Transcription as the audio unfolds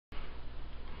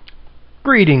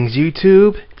Greetings,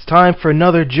 YouTube! It's time for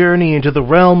another journey into the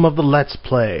realm of the Let's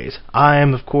Plays. I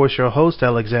am, of course, your host,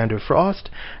 Alexander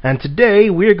Frost, and today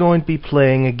we're going to be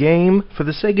playing a game for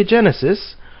the Sega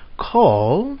Genesis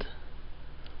called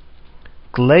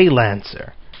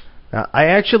Gleylancer. Now, I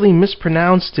actually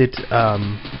mispronounced it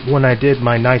when I did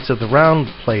my Knights of the Round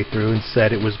playthrough and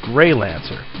said it was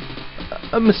Gleylancer.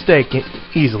 A mistake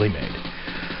easily made.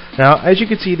 Now, as you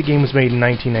can see, the game was made in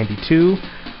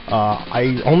 1992.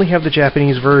 I only have the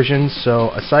Japanese version,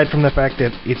 so aside from the fact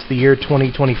that it's the year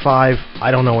 2025,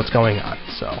 I don't know what's going on.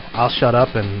 So I'll shut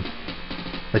up and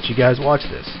let you guys watch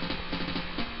this.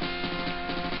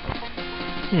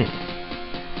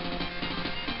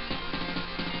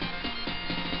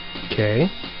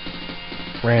 Okay.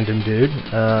 Random dude.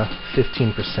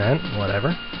 15%,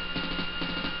 whatever.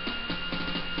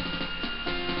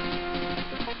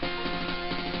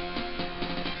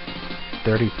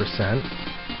 %.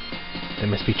 They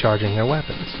must be charging their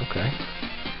weapons. Okay.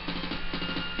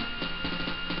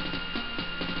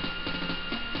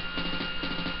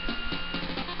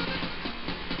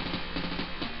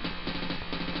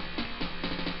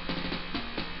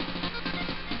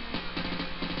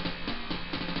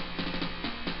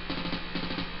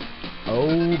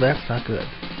 Oh, that's not good.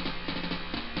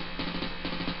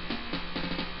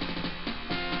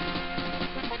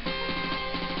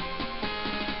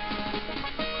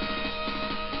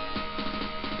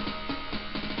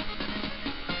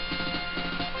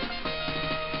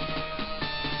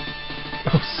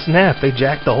 Oh snap, they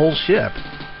jacked the whole ship.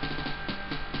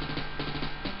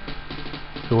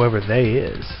 Whoever they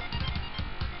is.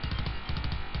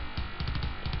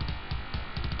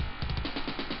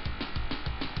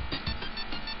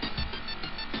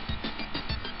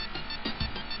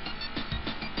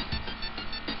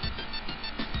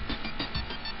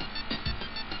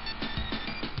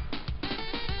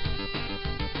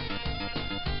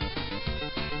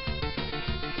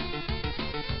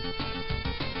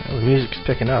 The music's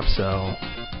picking up, so...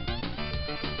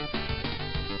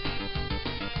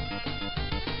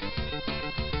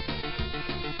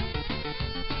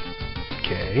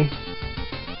 Okay.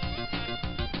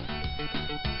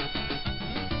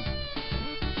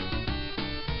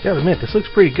 Gotta admit, this looks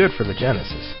pretty good for the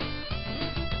Genesis.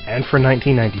 And for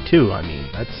 1992, I mean,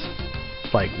 that's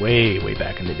like way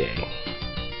back in the day.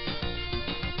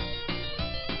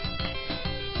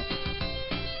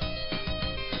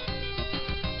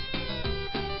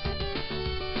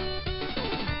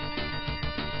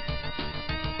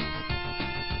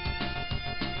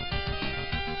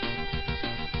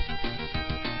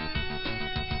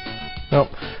 Well,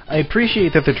 I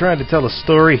appreciate that they're trying to tell a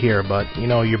story here, but, you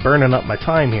know, you're burning up my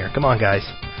time here. Come on, guys.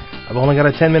 I've only got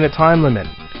a 10-minute time limit.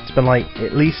 It's been like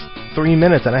at least 3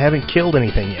 minutes and I haven't killed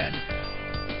anything yet.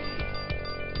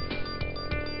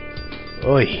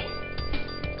 Oy.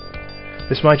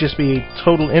 This might just be a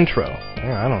total intro.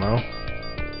 I don't know.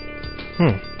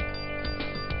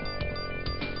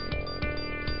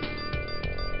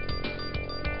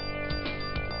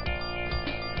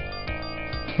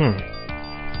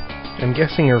 I'm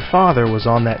guessing her father was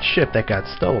on that ship that got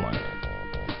stolen.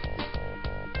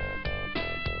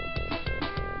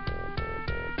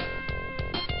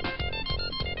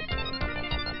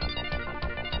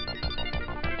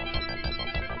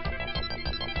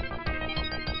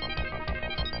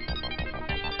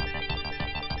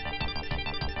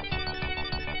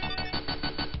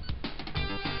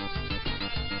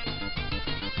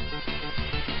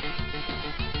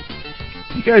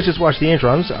 You guys just watch the intro.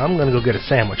 I'm gonna go get a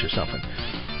sandwich or something.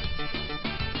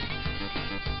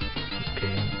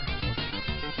 Okay.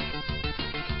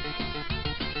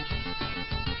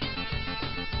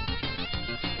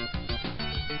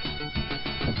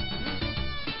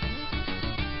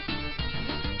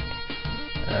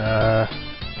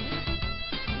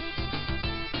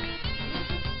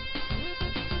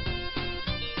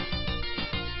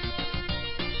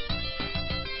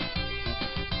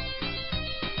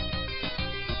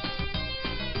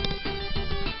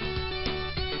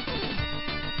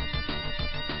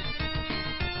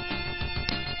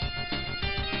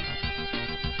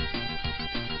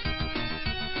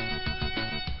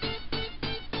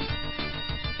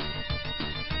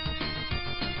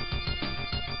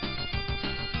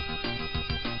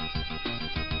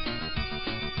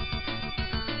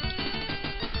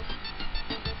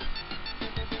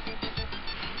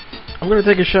 I'm going to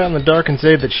take a shot in the dark and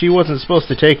say that she wasn't supposed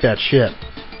to take that ship,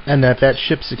 and that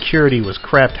ship's security was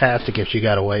craptastic if she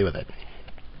got away with it.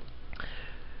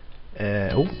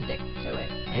 Oh.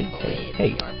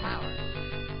 Hey.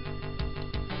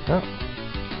 Well,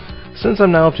 since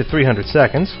I'm now up to 300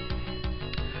 seconds,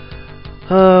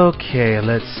 Okay,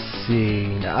 let's see.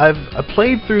 Now, I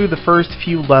played through the first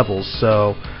few levels,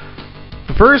 so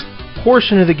the first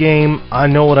portion of the game I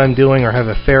know what I'm doing or have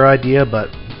a fair idea, but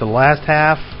the last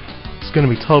half it's going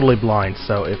to be totally blind,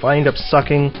 so if I end up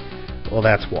sucking, well,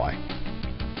 that's why.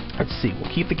 Let's see,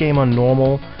 we'll keep the game on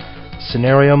normal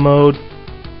scenario mode.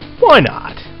 Why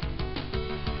not?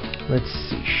 Let's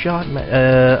see,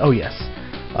 oh yes.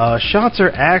 Shots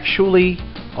are actually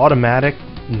automatic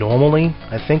normally.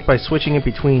 I think by switching it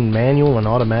between manual and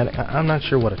automatic, I'm not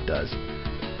sure what it does.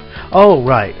 Oh,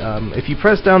 right. If you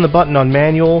press down the button on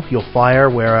manual, you'll fire,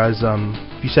 whereas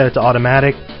if you set it to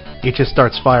automatic, it just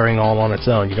starts firing all on its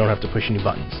own. You don't have to push any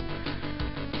buttons.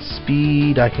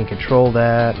 Speed, I can control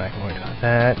that, and I can worry about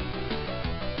that.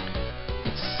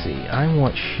 Let's see, I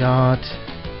want shot.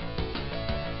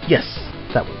 Yes,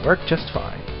 that will work just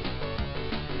fine.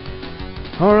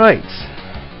 Alright.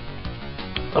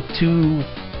 Up to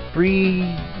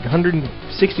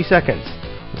 360 seconds.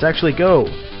 Let's actually go.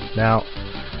 Now,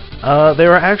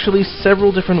 there are actually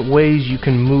several different ways you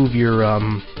can move your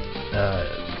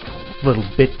little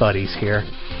bit buddies here.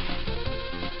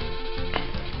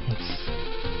 Let's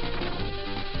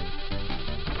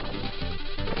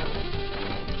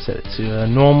set it to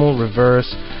normal,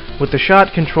 reverse. With the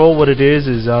shot control, what it is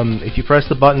if you press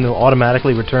the button, it'll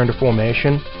automatically return to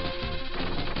formation.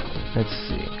 Let's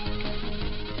see.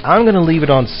 I'm going to leave it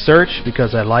on search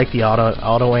because I like the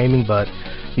auto aiming, but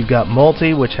you've got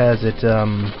multi, which has it.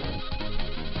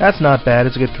 That's not bad.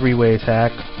 It's a good three-way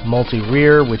attack. Multi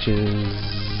rear, which is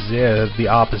the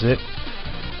opposite.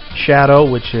 Shadow,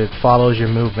 which it follows your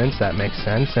movements. That makes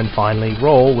sense. And finally,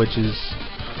 roll, which is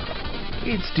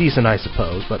it's decent, I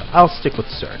suppose, but I'll stick with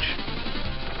search.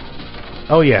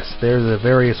 Oh yes, there's the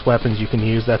various weapons you can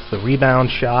use. That's the rebound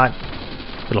shot.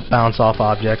 It'll bounce off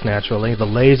objects naturally. The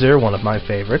laser, one of my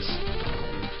favorites.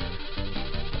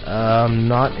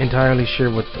 Not entirely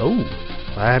sure what. Oh,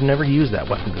 I have never used that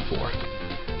weapon before.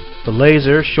 The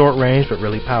laser, short range but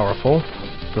really powerful.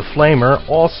 The flamer,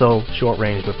 also short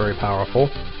range but very powerful.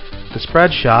 The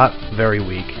spread shot, very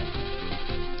weak.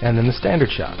 And then the standard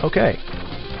shot. Okay.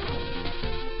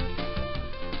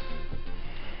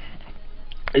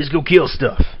 Let's go kill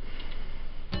stuff.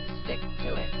 Stick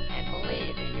to it and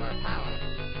believe in your power.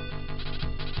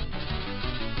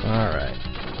 Alright.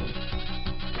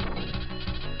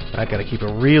 I gotta keep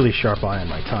a really sharp eye on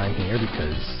my time here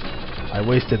because I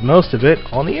wasted most of it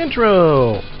on the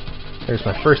intro. There's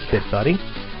my first bit buddy.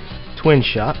 Twin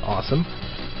shot, awesome.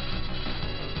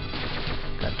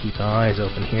 Gotta keep my eyes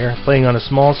open here. Playing on a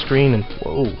small screen and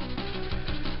whoa.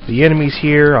 The enemies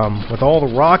here, with all the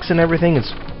rocks and everything,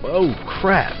 it's oh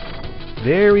crap.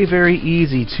 Very, very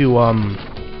easy to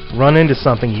run into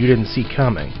something you didn't see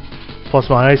coming. Plus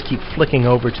my eyes keep flicking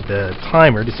over to the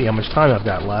timer to see how much time I've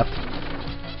got left.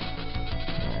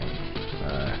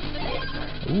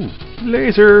 Ooh,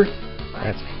 laser!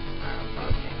 That's...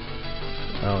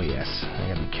 Oh yes, I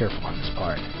gotta be careful on this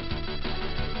part.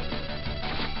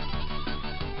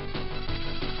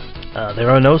 There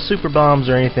are no super bombs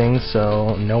or anything,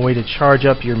 so no way to charge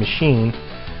up your machine.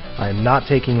 I'm not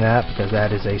taking that because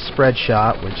that is a spread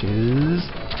shot, which is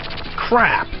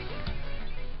crap.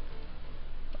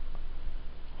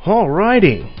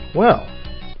 Alrighty, well,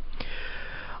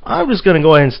 I'm just gonna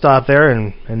go ahead and stop there,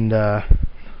 and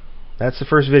that's the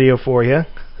first video for you.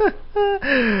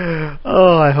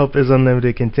 Oh, I hope this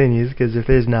unlimited continues, because if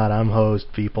there's not, I'm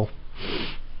hosed, people.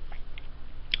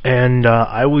 And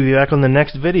I will be back on the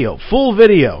next video, full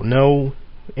video, no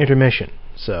intermission.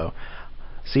 So,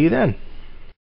 see you then.